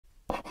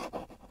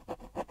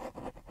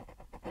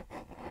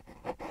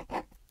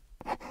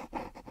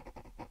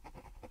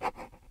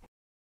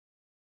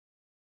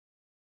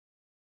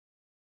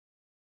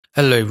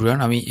Hello everyone,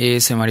 আমি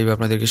ASM Arif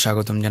আপনাদেরকে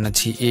স্বাগতম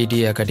জানাচ্ছি এডি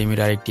একাডেমির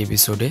আরেকটি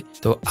এপিসোডে।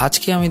 তো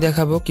আজকে আমি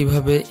দেখাবো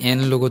কিভাবে এন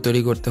লোগো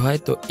তৈরি করতে হয়।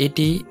 তো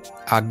এটি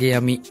আগে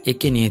আমি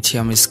এঁকে নিয়েছি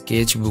আমার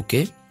স্কেচ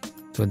বুকে।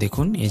 তো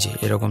দেখুন এই যে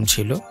এরকম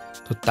ছিল।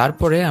 তো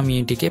তারপরে আমি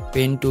এটিকে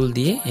পেন টুল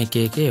দিয়ে এঁকে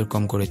এঁকে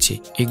এরকম করেছি।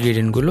 এই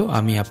গ্রেডিয়েন্টগুলো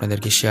আমি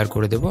আপনাদেরকে শেয়ার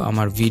করে দেবো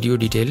আমার ভিডিও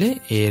ডিটেলে।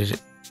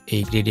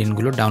 এই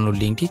গ্রেডিয়েন্টগুলো ডাউনলোড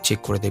লিঙ্কটি চেক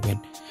করে দেবেন।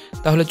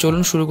 তাহলে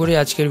চলুন শুরু করি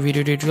আজকের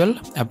ভিডিও টিউটোরিয়াল।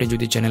 আপনি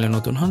যদি চ্যানেলে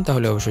নতুন হন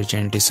তাহলে অবশ্যই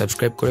চ্যানেলটি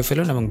সাবস্ক্রাইব করে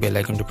ফেলুন এবং বেল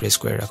আইকনটি প্রেস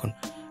করে রাখুন।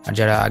 আর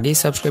যারা আগেই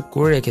সাবস্ক্রাইব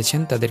করে রেখেছেন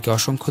তাদেরকে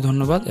অসংখ্য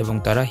ধন্যবাদ এবং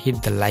তারা হিট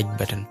দ্য লাইক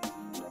বাটন।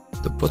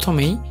 তো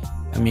প্রথমেই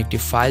আমি একটি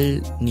ফাইল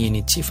নিয়ে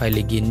নিচ্ছি,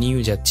 ফাইলে গিয়ে নিউ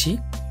যাচ্ছি।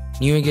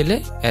 নিউ গেলে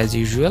অ্যাজ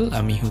ইউজুয়াল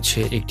আমি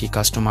একটি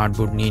কাস্টম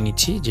আর্টবোর্ড নিয়ে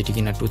নিচ্ছি, যেটি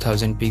কিনা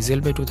 2000 পিক্সেল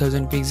বাই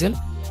 2000 পিক্সেল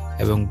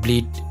এবং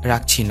ব্লিড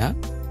রাখছি না।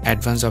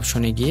 অ্যাডভান্স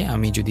অপশনে গিয়ে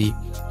আমি যদি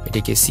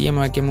এটাকে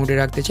সিএমওয়াইকে মোডে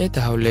রাখতে চাই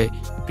তাহলে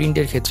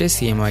প্রিন্টের ক্ষেত্রে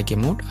সিএমওয়াইকে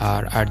মোড,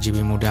 আর 8GB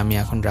মোডে আমি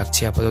এখন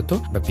রাখছি আপাতত,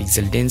 বা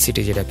পিক্সেল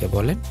ডেন্সিটি যেটাকে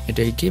বলে,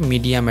 এটাকে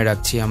মিডিয়ামে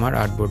রাখছি। আমার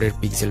আর্টবোর্ডের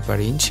পিক্সেল পার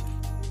ইঞ্চ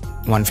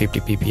 150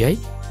 ppi।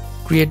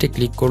 ক্রিয়েটে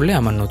ক্লিক করলে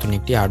আমার নতুন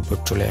একটি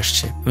আর্টবোর্ড চলে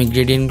আসছে। আমি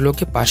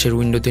গ্রেডিয়েন্টগুলোকে পাশের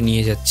উইন্ডোতে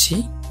নিয়ে যাচ্ছি।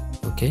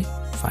 ওকে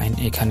ফাইন,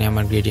 এখানে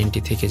আমার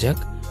গ্রেডিয়েন্টটি থেকে যাক,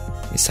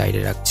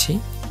 সাইডে রাখছি।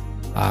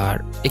 আর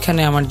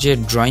এখানে আমার যে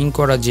ড্রয়িং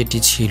করা যেটি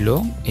ছিল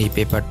এই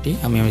পেপারটি,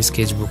 আমি আমার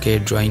স্কেচবুকে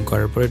ড্রয়িং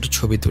করার পর একটু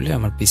ছবি তুলে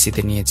আমার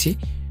পিসিতে নিয়েছি।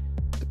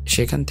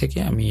 সেখান থেকে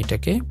আমি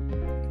এটাকে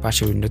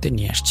পাশের উইন্ডোতে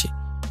নিয়ে আসছি।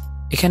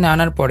 এখানে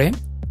আনার পরে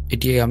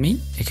এটি আমি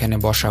এখানে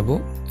বসাবো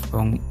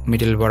এবং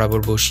মিডল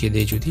বরাবর বসিয়ে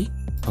দিই যদি।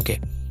 ওকে,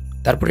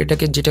 তারপর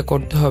এটাকে যেটা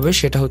করতে হবে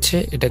সেটা হচ্ছে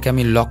এটাকে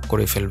আমি লক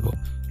করে ফেলবো।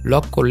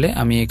 লক করলে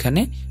আমি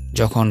এখানে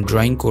যখন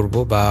ড্রয়িং করব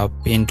বা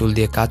পেন টুল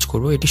দিয়ে কাজ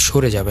করব এটি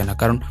সরে যাবে না,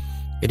 কারণ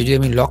এটি যদি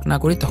আমি লক না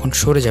করি তখন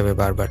সরে যাবে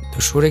বারবার। তো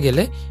সরে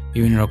গেলে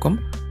বিভিন্ন রকম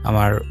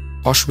আমার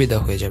অসুবিধা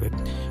হয়ে যাবে।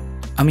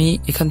 আমি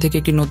এখান থেকে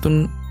একটি নতুন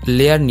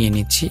লেয়ার নিয়ে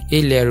নিচ্ছি।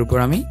 এই লেয়ারের উপর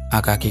আমি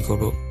আঁকাআঁকি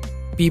করব।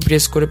 পি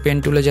প্রেস করে পেন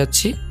টুলে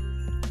যাচ্ছি,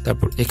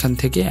 তারপর এখান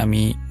থেকে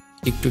আমি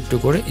একটু একটু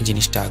করে এই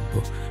জিনিসটা আঁকবো।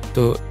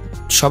 তো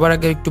সবার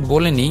আগে একটু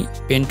বলে নিই,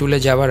 পেন টুলে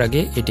যাওয়ার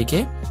আগে এটিকে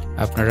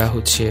আপনারা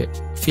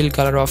ফিল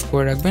কালার অফ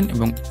করে রাখবেন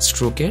এবং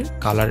স্ট্রোকের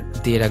কালার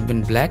দিয়ে রাখবেন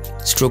ব্ল্যাক,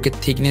 স্ট্রোকের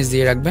থিকনেস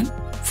দিয়ে রাখবেন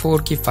 4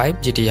 কি 5,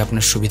 যেটি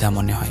আপনার সুবিধা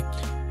মনে হয়।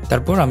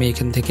 তারপর আমি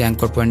এখান থেকে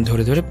অ্যাঙ্কর পয়েন্ট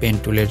ধরে ধরে পেন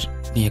টুলের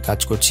নিয়ে কাজ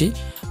করছি।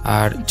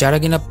 আর যারা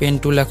কিনা পেন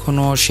টুল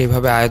এখনও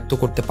সেভাবে আয়ত্ত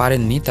করতে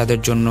পারেননি তাদের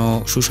জন্য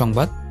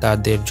সুসংবাদ,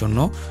 তাদের জন্য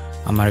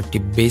আমার একটি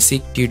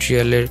বেসিক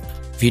টিউটোরিয়ালের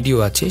ভিডিও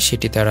আছে,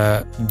 সেটি তারা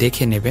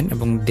দেখে নেবেন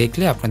এবং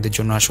দেখলে আপনাদের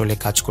জন্য আসলে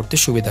কাজ করতে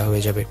সুবিধা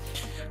হয়ে যাবে।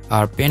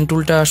 আর পেন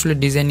টুলটা আসলে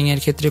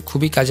ডিজাইনিংয়ের ক্ষেত্রে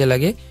খুবই কাজে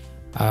লাগে।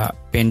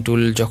 পেন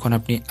টুল যখন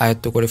আপনি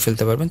আয়ত্ত করে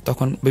ফেলতে পারবেন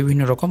তখন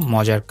বিভিন্ন রকম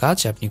মজার কাজ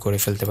আপনি করে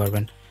ফেলতে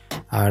পারবেন।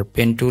 আর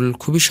পেন টুল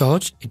খুবই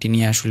সহজ, এটি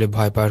নিয়ে আসলে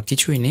ভয় পাওয়ার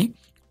কিছুই নেই।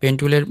 পেন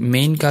টুলের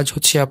মেইন কাজ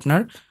হচ্ছে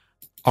আপনার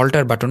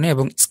অল্টার বাটনে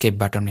এবং স্কেপ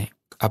বাটনে।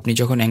 আপনি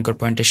যখন অ্যাঙ্কর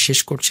পয়েন্টে শেষ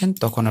করছেন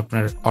তখন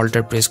আপনার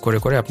অল্টার প্রেস করে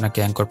করে আপনাকে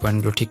অ্যাঙ্কর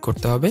পয়েন্টগুলো ঠিক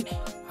করতে হবে,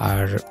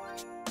 আর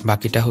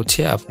বাকিটা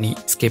আপনি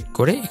স্কেপ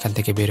করে এখান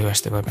থেকে বের হয়ে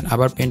আসতে পারবেন।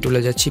 আবার পেন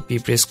টুলে যাচ্ছি, পি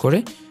প্রেস করে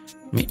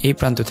আমি এই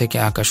প্রান্ত থেকে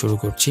আঁকা শুরু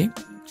করছি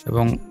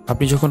এবং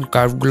আপনি যখন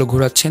কার্ভগুলো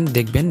ঘোরাচ্ছেন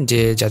দেখবেন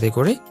যে যাতে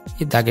করে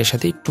এই দাগের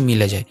সাথে একটু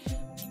মিলে যায়,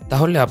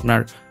 তাহলে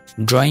আপনার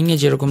ড্রয়িংয়ে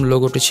যেরকম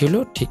লোগোটি ছিল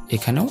ঠিক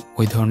এখানেও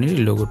ওই ধরনের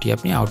লোগোটি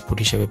আপনি আউটপুট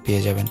হিসেবে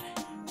পেয়ে যাবেন।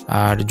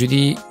 আর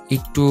যদি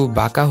একটু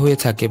বাঁকা হয়ে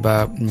থাকে বা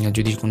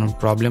যদি কোনো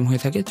প্রবলেম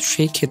হয়ে থাকে তো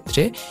সেই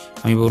ক্ষেত্রে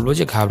আমি বলবো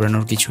যে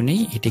ঘাবড়ানোর কিছু নেই।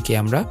 এটিকে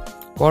আমরা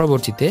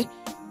পরবর্তীতে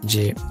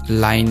যে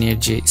লাইনের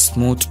যে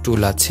স্মুথ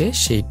টুল আছে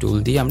সেই টুল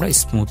দিয়ে আমরা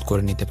স্মুথ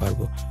করে নিতে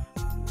পারবো।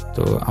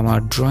 তো আমার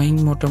ড্রয়িং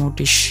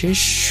মোটামুটি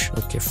শেষ।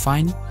 ওকে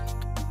ফাইন,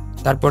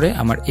 তারপরে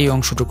আমার এই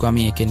অংশটুকু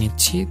আমি এঁকে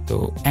নিচ্ছি। তো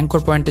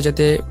অ্যাঙ্কর পয়েন্টে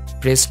যাতে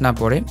প্রেস না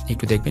পড়ে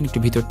একটু দেখবেন, একটু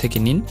ভিতর থেকে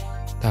নিন,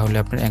 তাহলে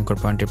আপনার অ্যাঙ্কর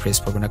পয়েন্টে প্রেস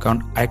পড়বে না, কারণ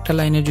আরেকটা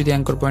লাইনের যদি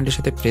অ্যাঙ্কর পয়েন্টের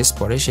সাথে প্রেস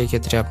পড়ে সেই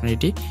ক্ষেত্রে আপনার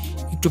এটি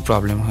একটু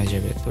প্রবলেম হয়ে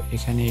যাবে। তো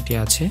এখানে এটি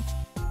আছে,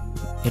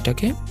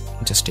 এটাকে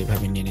জাস্ট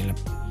এইভাবে নিয়ে নিলাম।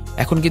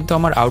 এখন কিন্তু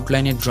আমার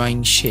আউটলাইনের ড্রয়িং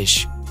শেষ।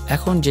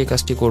 এখন যে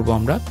কাজটি করব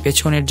আমরা,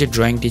 পেছনের যে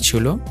ড্রয়িংটি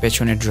ছিল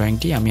পেছনের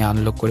ড্রয়িংটি আমি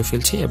আনলক করে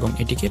ফেলছি এবং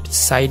এটিকে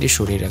সাইডে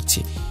সরিয়ে রাখছি,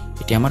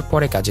 এটি আমার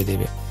পরে কাজে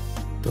দেবে।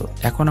 তো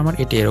এখন আমার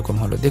এটি এরকম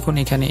হলো। দেখুন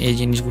এখানে এই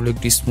জিনিসগুলো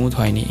একটু স্মুথ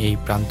হয়নি, এই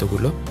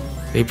প্রান্তগুলো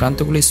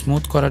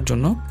স্মুথ করার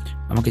জন্য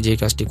আমাকে যে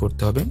কাজটি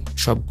করতে হবে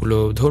সবগুলো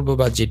ধরবো,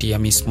 বা যেটি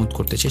আমি স্মুথ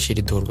করতে চাই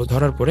সেটি ধরবো।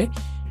 ধরার পরে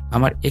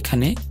আমার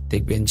এখানে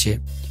দেখবেন যে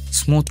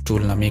স্মুথ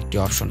টুল নামে একটি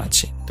অপশন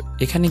আছে। তো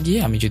এখানে গিয়ে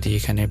আমি যদি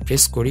এখানে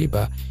প্রেস করি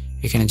বা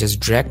এখানে জাস্ট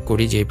ড্র্যাগ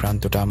করি যে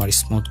প্রান্তটা আমার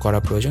স্মুথ করা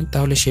প্রয়োজন,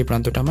 তাহলে সেই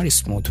প্রান্তটা আমার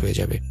স্মুথ হয়ে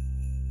যাবে।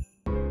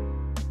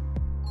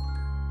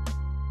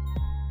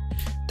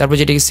 তারপর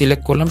যেটিকে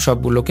সিলেক্ট করলাম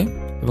সবগুলোকে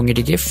এবং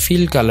এটিকে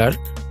ফিল কালার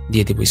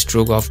দিয়ে দেবো।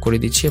 স্ট্রোক অফ করে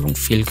দিচ্ছি এবং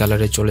ফিল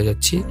কালারে চলে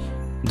যাচ্ছি।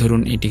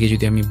 ধরুন এটিকে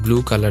যদি আমি ব্লু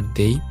কালার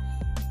দেই,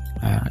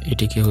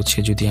 এটিকে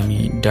যদি আমি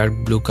ডার্ক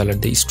ব্লু কালার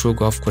দিই, স্ট্রোক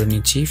অফ করে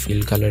নিচ্ছি,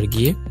 ফিল কালার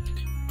গিয়ে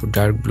একটু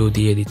ডার্ক ব্লু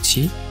দিয়ে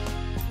দিচ্ছি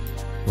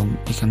এবং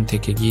এখান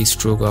থেকে গিয়ে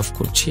স্ট্রোক অফ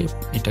করছি,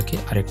 এটাকে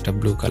আরেকটা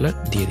ব্লু কালার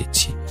দিয়ে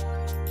দিচ্ছি।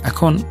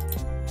 এখন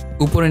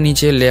উপরে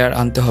নিচে লেয়ার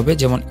আনতে হবে,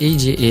 যেমন এই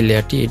যে এই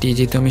লেয়ারটি, এটি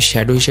যেহেতু আমি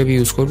শ্যাডো হিসেবে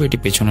ইউজ করবো এটি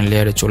পেছনের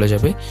লেয়ারে চলে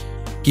যাবে।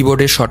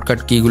 কিবোর্ডের শর্টকাট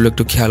কিগুলো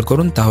একটু খেয়াল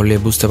করুন, তাহলে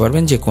বুঝতে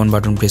পারবেন যে কোন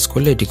বাটন প্রেস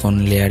করলে এটি কোন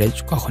লেয়ারে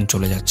কখন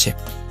চলে যাচ্ছে।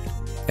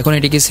 এখন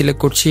এটিকে সিলেক্ট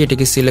করছি,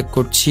 এটিকে সিলেক্ট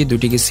করছি,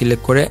 দুটিকে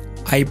সিলেক্ট করে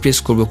আই প্রেস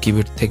করব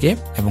কিবোর্ড থেকে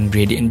এবং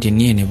গ্রেডিয়েন্টটি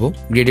নিয়ে নেব।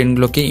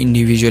 গ্রেডিয়েন্টগুলোকে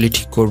ইন্ডিভিজুয়ালি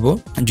ঠিক করব।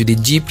 যদি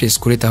জি প্রেস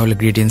করি তাহলে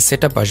গ্রেডিয়েন্ট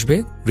সেটআপ আসবে।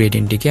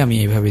 গ্রেডিয়েন্টটিকে আমি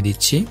এইভাবে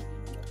দিচ্ছি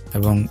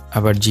এবং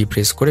আবার জি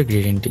প্রেস করে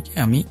গ্রেডিয়েন্টটিকে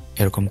আমি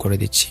এরকম করে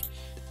দিচ্ছি।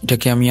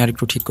 এটাকে আমি আর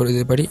একটু ঠিক করে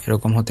দিতে পারি,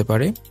 এরকম হতে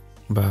পারে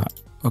বা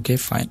ওকে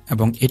ফাইন।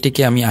 এবং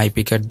এটিকে আমি আই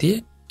পিকার দিয়ে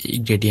এই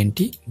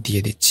গ্রেডিয়েন্টটি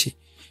দিয়ে দিচ্ছি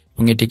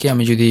এবং এটিকে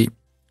আমি যদি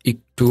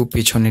একটু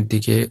পেছনের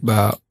দিকে বা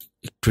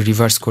একটু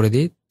রিভার্স করে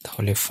দিই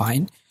তাহলে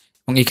ফাইন।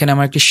 এবং এখানে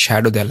আমার একটি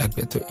শ্যাডো দেওয়া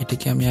লাগবে, তো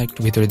এটিকে আমি আর একটু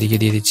ভেতরের দিকে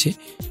দিয়ে দিচ্ছি।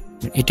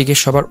 এটিকে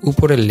সবার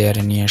উপরের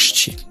লেয়ারে নিয়ে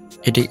আসছি।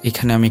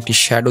 এখানে আমি একটি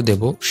শ্যাডো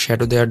দেব।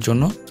 শ্যাডো দেওয়ার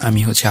জন্য আমি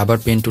আবার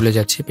পেন টুলে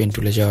যাচ্ছি। পেন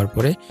টুলে যাওয়ার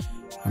পরে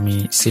আমি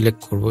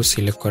সিলেক্ট করব।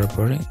 সিলেক্ট করার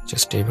পরে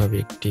জাস্ট এইভাবে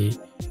একটি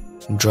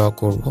ড্র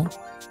করব।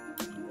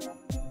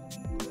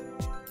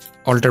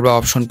 অল্টার বা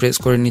অপশন প্রেস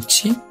করে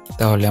নিচ্ছি,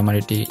 তাহলে আমার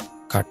এটি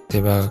কাটতে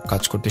বা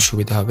কাজ করতে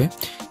সুবিধা হবে।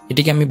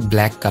 এটিকে আমি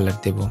ব্ল্যাক কালার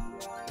দেব।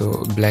 তো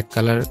ব্ল্যাক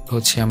কালার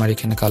আমার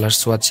এখানে কালার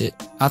সোয়াচে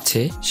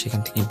আছে, সেখান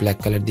থেকে ব্ল্যাক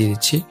কালার দিয়ে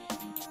দিচ্ছি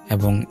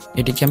এবং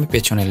এটিকে আমি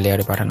পেছনের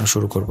লেয়ারে পাঠানো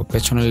শুরু করব।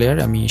 পেছনের লেয়ার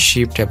আমি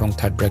শিফট এবং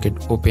থার্ড ব্র্যাকেট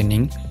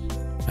ওপেনিং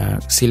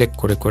সিলেক্ট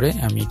করে করে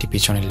আমি এটি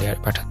পিছনের লেয়ারে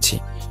পাঠাচ্ছি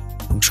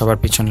এবং সবার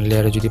পিছনের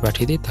লেয়ারে যদি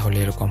পাঠিয়ে দিই তাহলে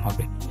এরকম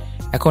হবে।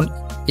 এখন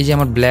এই যে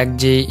আমার ব্ল্যাক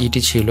যে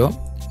ইটি ছিল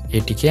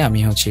এটিকে আমি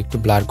একটু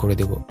ব্লার করে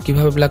দেব।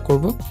 কিভাবে ব্লার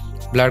করব?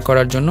 ব্লার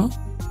করার জন্য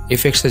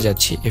এফেক্টসে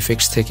যাচ্ছি,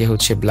 এফেক্টস থেকে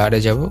ব্লারে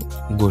যাব,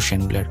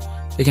 গোশিয়ান ব্লার।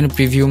 এখানে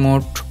প্রিভিউ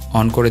মোড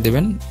অন করে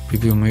দেবেন।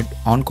 প্রিভিউ মোড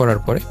অন করার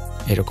পরে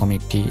এরকম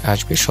একটি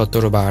আসবে,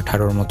 17 বা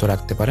 18 মতো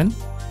রাখতে পারেন,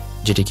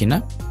 যেটি কিনা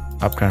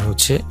আপনার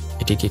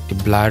এটিকে একটি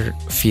ব্লার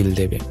ফিল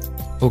দেবে।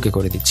 ওকে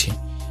করে দিচ্ছি,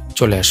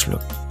 চলে আসলো।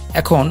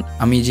 এখন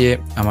আমি যে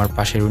আমার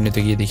পাশের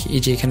উইন্ডোতে গিয়ে দেখি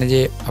এই যে এখানে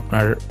যে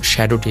আপনার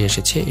শ্যাডোটি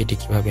এসেছে, এটি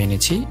কিভাবে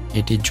এনেছি।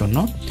 এটির জন্য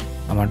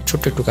আমার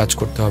ছোট্ট একটু কাজ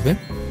করতে হবে।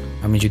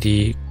 আমি যদি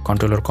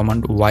কন্ট্রোলার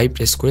কমান্ড ওয়াই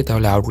প্রেস করি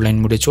তাহলে আউটলাইন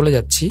মোডে চলে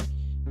যাচ্ছি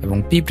এবং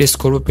পি প্রেস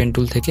করব পেন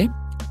টুল থেকে।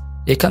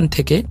 এখান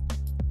থেকে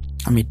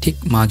আমি ঠিক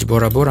মাঝ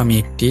বরাবর আমি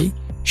একটি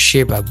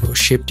শেপ আঁকবো।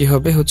 শেপটি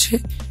হবে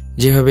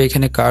যেভাবে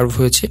এখানে কার্ভ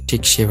হয়েছে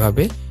ঠিক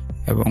সেভাবে,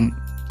 এবং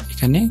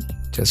এখানে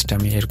জাস্ট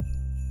আমি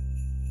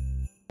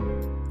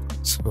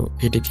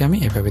এটিকে আমি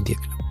এভাবে দিয়ে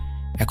দিলাম।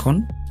 এখন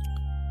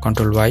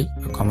কন্ট্রোল ওয়াই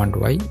কমান্ড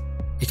ওয়াই,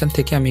 এখান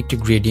থেকে আমি একটি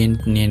গ্রেডিয়েন্ট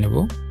নিয়ে নেব।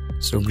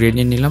 সো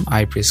গ্রেডিয়েন্ট নিলাম,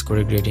 আই প্রেস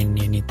করে গ্রেডিয়েন্ট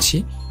নিয়ে নিচ্ছি।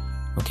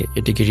 ওকে,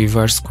 এটিকে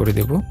রিভার্স করে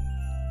দেব।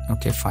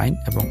 Okay fine.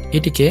 এবং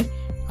এটিকে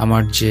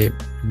আমার যে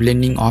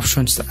ব্লেন্ডিং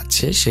অপশনস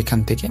আছে সেখান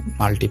থেকে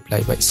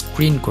মাল্টিপ্লাই বা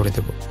স্ক্রিন করে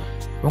দেব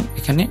এবং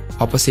এখানে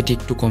অপাসিটি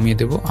একটু কমিয়ে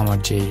দেব। আমার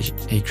যে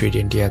এই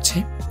গ্রেডিয়েন্টটি আছে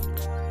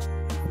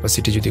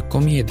অপাসিটি যদি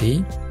কমিয়ে দিই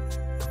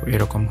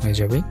এরকম হয়ে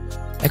যাবে।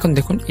 এখন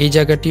দেখুন এই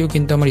জায়গাটিও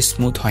কিন্তু আমার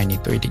স্মুথ হয়নি,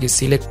 তো এটিকে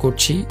সিলেক্ট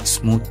করছি,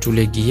 স্মুথ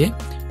টুলে গিয়ে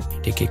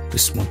এটিকে একটু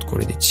স্মুথ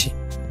করে দিচ্ছি।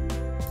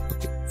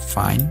 Okay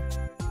fine,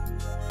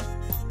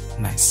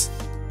 nice.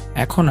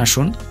 এখন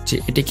আসুন যে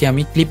এটিকে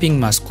আমি ক্লিপিং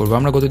মাস্ক করব।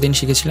 আমরা গতদিন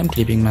শিখেছিলাম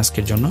ক্লিপিং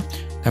মাস্কের জন্য।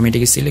 আমি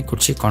এটিকে সিলেক্ট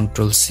করছি,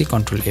 কন্ট্রোল সি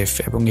কন্ট্রোল এফ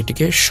এবং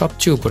এটিকে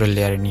সবচেয়ে উপরের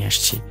লেয়ারে নিয়ে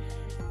আসছি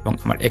এবং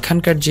আমার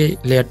এখানকার যে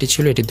লেয়ারটি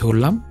ছিল এটি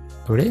ধরলাম,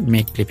 ধরে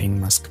মেক ক্লিপিং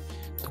মাস্ক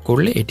তো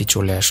করলে এটি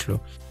চলে আসলো।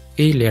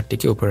 এই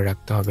লেয়ারটিকে উপরে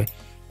রাখতে হবে।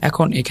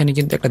 এখন এখানে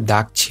কিন্তু একটা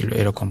দাগ ছিল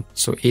এরকম,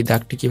 সো এই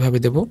দাগটি কিভাবে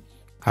দেব?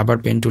 আবার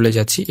পেন টুলে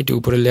যাচ্ছি, এটি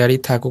উপরের লেয়ারেই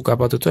থাকুক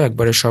আপাতত,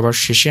 একবারে সবার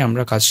শেষে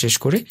আমরা কাজ শেষ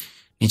করে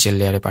নিচের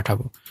লেয়ারে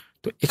পাঠাবো।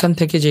 তো এখান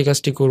থেকে যে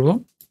কাজটি করব,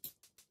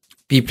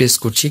 পি প্রেস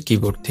করছি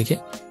কিবোর্ড থেকে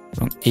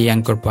এবং এই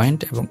অ্যাঙ্কর পয়েন্ট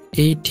এবং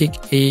এই ঠিক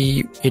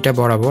এটা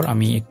বরাবর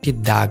আমি একটি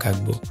দাগ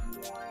আঁকবো,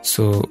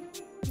 সো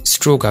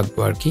স্ট্রোক আঁকবো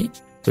আর কি।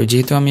 তো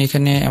যেহেতু আমি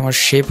এখানে আমার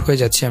শেপ হয়ে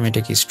যাচ্ছে, আমি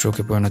এটাকে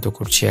স্ট্রোকে পরিণত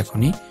করছি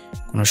এখনই,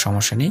 কোনো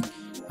সমস্যা নেই।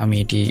 আমি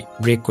এটি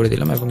ব্রেক করে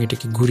দিলাম এবং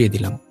এটাকে ঘুরিয়ে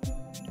দিলাম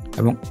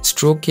এবং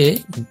স্ট্রোকে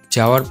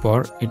যাওয়ার পর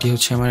এটি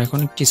আমার এখন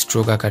একটি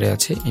স্ট্রোক আকারে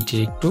আছে, এটি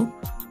একটু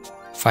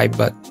 5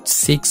 বা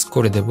 6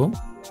 করে দেব।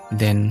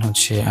 দেন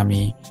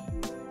আমি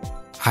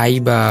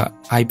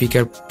আই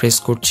পিকার প্রেস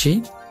করছি,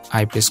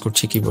 আই প্রেস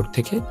করছি কিবোর্ড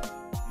থেকে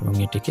এবং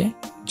এটিকে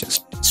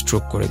জাস্ট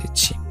স্ট্রোক করে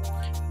দিচ্ছি।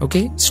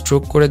 ওকে,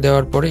 স্ট্রোক করে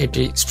দেওয়ার পরে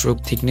এটি স্ট্রোক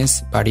থিকনেস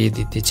বাড়িয়ে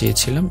দিতে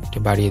চেয়েছিলাম, এটা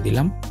বাড়িয়ে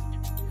দিলাম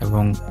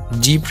এবং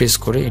জি প্রেস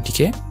করে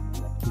এটিকে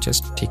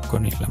জাস্ট ঠিক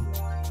করে নিলাম।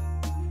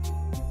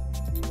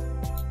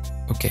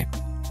 ওকে,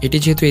 এটি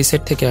যেহেতু এই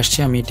সাইড থেকে আসছে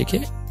আমি এটিকে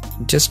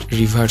জাস্ট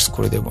রিভার্স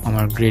করে দেব।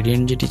 আমার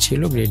গ্রেডিয়েন্ট যেটি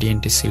ছিল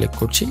গ্রেডিয়েন্টে সিলেক্ট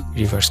করছি,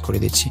 রিভার্স করে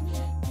দিচ্ছি,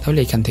 তাহলে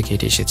এখান থেকে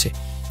এটি এসেছে।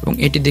 এবং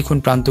এটি দেখুন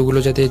প্রান্তগুলো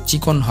যাতে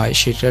চিকন হয়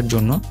সেটার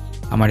জন্য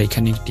আমার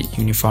এখানে একটি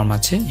ইউনিফর্ম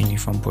আছে,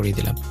 ইউনিফর্ম পরিয়ে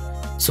দিলাম।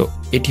 সো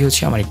এটি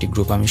আমার একটি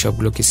গ্রুপ। আমি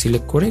সবগুলোকে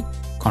সিলেক্ট করে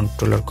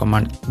কন্ট্রোলার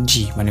কমান্ড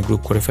জি মানে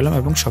গ্রুপ করে ফেলাম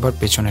এবং সবার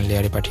পেছনের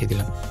লেয়ারে পাঠিয়ে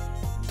দিলাম।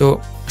 তো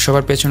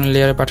সবার পেছনের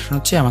লেয়ারে পাঠানো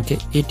আমাকে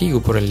এটি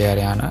উপরের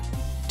লেয়ারে আনা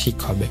ঠিক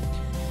হবে।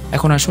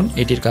 এখন আসুন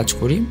এটির কাজ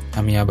করি।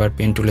 আমি আবার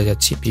পেন টুলে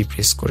যাচ্ছি, পি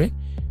প্রেস করে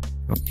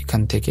এবং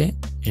এখান থেকে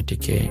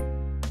এটিকে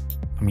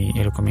আমি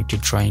এরকম একটি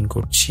ড্রয়িং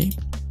করছি।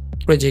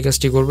 পরে যে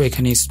কাজটি করবো,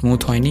 এখানে স্মুথ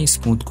হয়নি,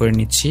 স্মুথ করে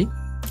নিচ্ছি,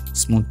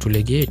 স্মুথ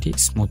টুলে গিয়ে এটি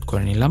স্মুথ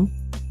করে নিলাম।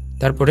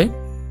 তারপরে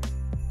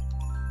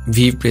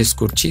ভি প্রেস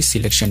করছি,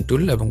 সিলেকশন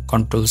টুল এবং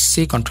কন্ট্রোল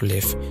সি কন্ট্রোল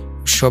এফ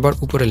সবার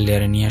উপরে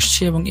লেয়ারে নিয়ে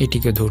আসছি এবং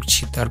এটিকে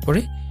ধরছি। তারপরে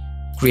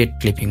ক্রিয়েট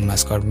ক্লিপিং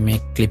মাস্ক আর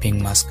মেক ক্লিপিং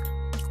মাস্ক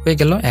হয়ে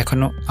গেল।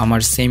 এখনো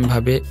আমার সেম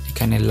ভাবে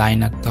এখানে লাইন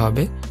আঁকতে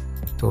হবে।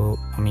 তো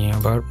আমি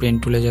আবার পেন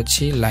টুলে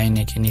যাচ্ছি, লাইন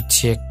এঁকে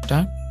নিচ্ছি একটা।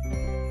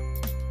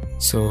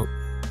 সো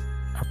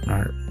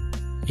আপনার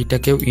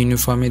এটাকেও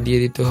ইউনিফর্মে দিয়ে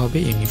দিতে হবে।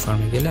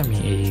 ইউনিফর্মে গেলে আমি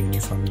এই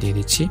ইউনিফর্ম দিয়ে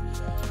দিচ্ছি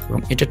এবং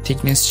এটার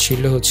থিকনেস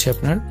ছিল হচ্ছে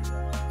আপনার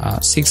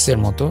 6 এর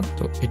মতো।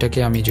 তো এটাকে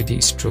আমি যদি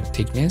স্ট্রোক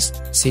থিকনেস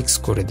 6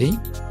 করে দিই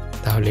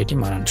তাহলে এটি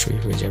মানানসই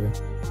হয়ে যাবে।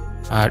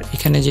 আর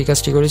এখানে যে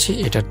কাজটি করেছি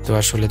এটার তো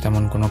আসলে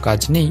তেমন কোনো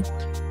কাজ নেই।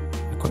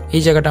 এখন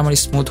এই জায়গাটা আমার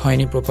স্মুথ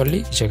হয়নি প্রপারলি,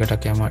 এই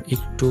জায়গাটাকে আমার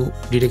একটু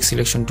ডিরেক্ট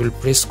সিলেকশন টুল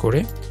প্রেস করে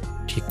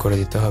ঠিক করে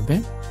দিতে হবে।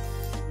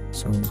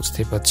 সো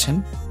বুঝতেই পাচ্ছেন।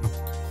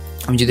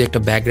 আমি যদি একটা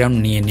ব্যাকগ্রাউন্ড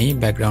নিয়ে নিই,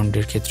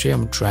 ব্যাকগ্রাউন্ডের ক্ষেত্রে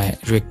আমি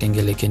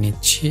রেক্টেঙ্গেল এঁকে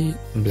নিচ্ছি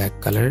ব্ল্যাক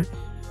কালার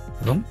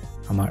এবং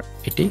আমার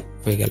এটি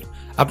হয়ে গেল।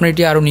 আপনি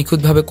এটি আরো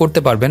নিখুঁতভাবে করতে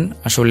পারবেন।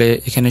 আসলে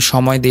এখানে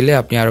সময় দিলে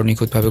আপনি আরো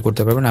নিখুঁতভাবে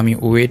করতে পারবেন। আমি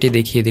ওয়েটি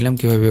দেখিয়ে দিলাম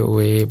কিভাবে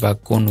ওয়ে বা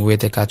কোন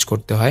ওয়েতে কাজ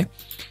করতে হয়।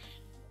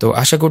 তো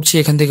আশা করছি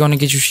এখান থেকে অনেক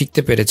কিছু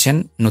শিখতে পেরেছেন।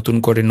 নতুন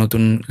করে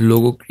নতুন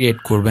লোগো ক্রিয়েট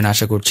করবেন,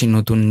 আশা করছি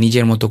নতুন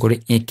নিজের মতো করে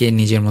এঁকে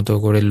নিজের মতো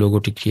করে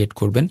লোগোটি ক্রিয়েট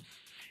করবেন।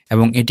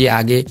 এবং এটি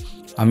আগে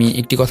আমি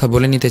একটি কথা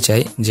বলে নিতে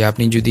চাই যে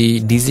আপনি যদি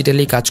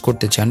ডিজিটালি কাজ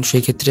করতে চান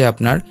সেই ক্ষেত্রে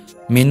আপনার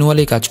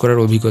ম্যানুয়ালি কাজ করার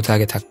অভিজ্ঞতা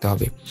আগে থাকতে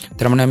হবে।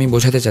 তার মানে আমি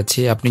বোঝাতে চাচ্ছি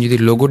আপনি যদি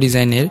লোগো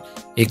ডিজাইনের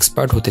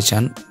এক্সপার্ট হতে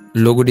চান,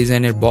 লোগো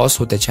ডিজাইনের বস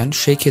হতে চান,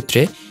 সেই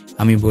ক্ষেত্রে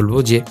আমি বলবো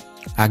যে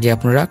আগে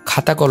আপনারা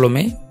খাতা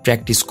কলমে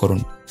প্র্যাকটিস করুন।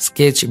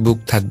 স্কেচ বুক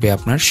থাকবে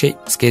আপনার, সেই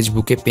স্কেচ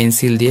বুকে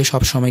পেন্সিল দিয়ে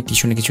সবসময়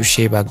কিছু না কিছু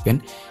শেপ আঁকবেন।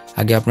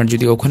 আগে আপনার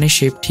যদি ওখানে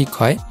শেপ ঠিক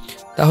হয়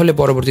তাহলে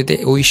পরবর্তীতে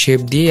ওই শেপ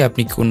দিয়ে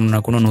আপনি কোনো না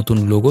কোনো নতুন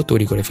লোগো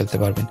তৈরি করে ফেলতে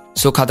পারবেন।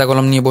 সো খাতা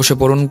কলম নিয়ে বসে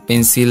পড়ুন,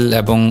 পেন্সিল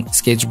এবং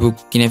স্কেচ বুক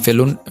কিনে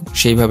ফেলুন,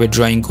 সেইভাবে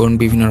ড্রয়িং করুন,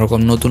 বিভিন্ন রকম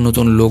নতুন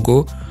নতুন লোগো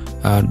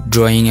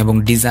ড্রয়িং এবং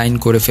ডিজাইন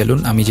করে ফেলুন।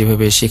 আমি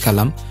যেভাবে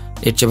শেখালাম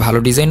এর চেয়ে ভালো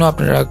ডিজাইনও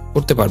আপনারা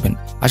করতে পারবেন।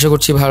 আশা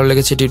করছি ভালো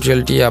লেগেছে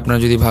টিউটোরিয়ালটি। আপনার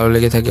যদি ভালো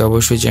লেগে থাকে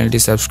অবশ্যই চ্যানেলটি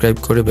সাবস্ক্রাইব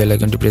করে বেল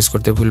আইকনটি প্রেস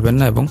করতে ভুলবেন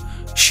না এবং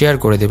শেয়ার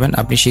করে দেবেন।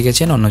 আপনি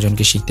শিখেছেন,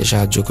 অন্যজনকে শিখতে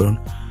সাহায্য করুন।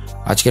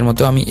 আজকের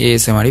মতো আমি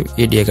ASM আরিফ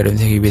AD একাডেমি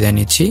থেকে বিদায়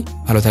নিচ্ছি।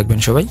 ভালো থাকবেন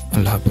সবাই।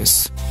 আল্লাহ হাফেজ।